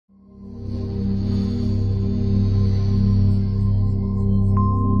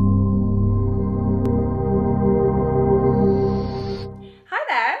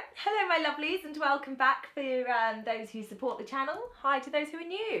those who support the channel. Hi to those who are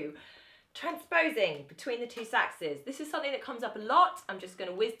new. Transposing between the two saxes. This is something that comes up a lot. I'm just going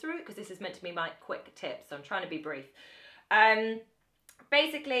to whiz through it because this is meant to be my quick tip, so I'm trying to be brief.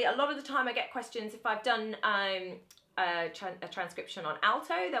 Basically, a lot of the time I get questions if I've done a transcription on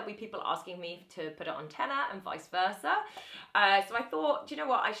alto, there'll be people asking me to put it on tenor and vice versa. So I thought, do you know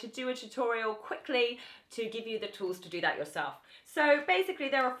what, I should do a tutorial quickly to give you the tools to do that yourself. So basically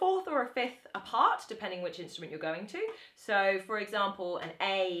they're a fourth or a fifth apart, depending which instrument you're going to. So for example, an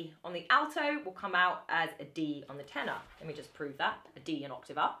A on the alto will come out as a D on the tenor. Let me just prove that, a D an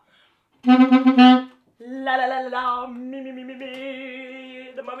octave up. La la la la la, me me me me me.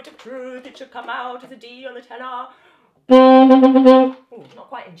 The moment of truth, it should come out as a D on the tenor. Ooh, not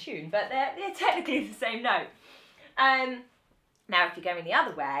quite in tune, but they're technically the same note. Now, if you're going the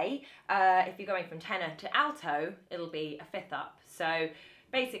other way, if you're going from tenor to alto, it'll be a fifth up. So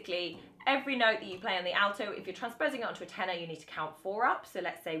basically, every note that you play on the alto, if you're transposing it onto a tenor, you need to count 4 up. So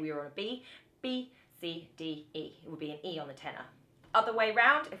let's say we were on a B, B, C, D, E. It would be an E on the tenor. Other way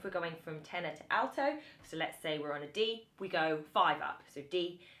round, if we're going from tenor to alto, so let's say we're on a D, we go 5 up. So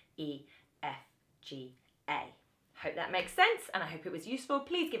D, E, F, G, A. Hope that makes sense, and I hope it was useful.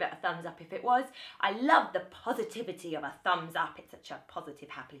 Please give it a thumbs up if it was. I love the positivity of a thumbs up. It's such a positive,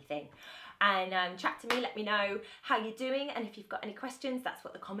 happy thing. And chat to me, let me know how you're doing, and if you've got any questions, that's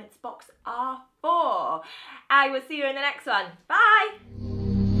what the comments box are for. I will see you in the next one. Bye!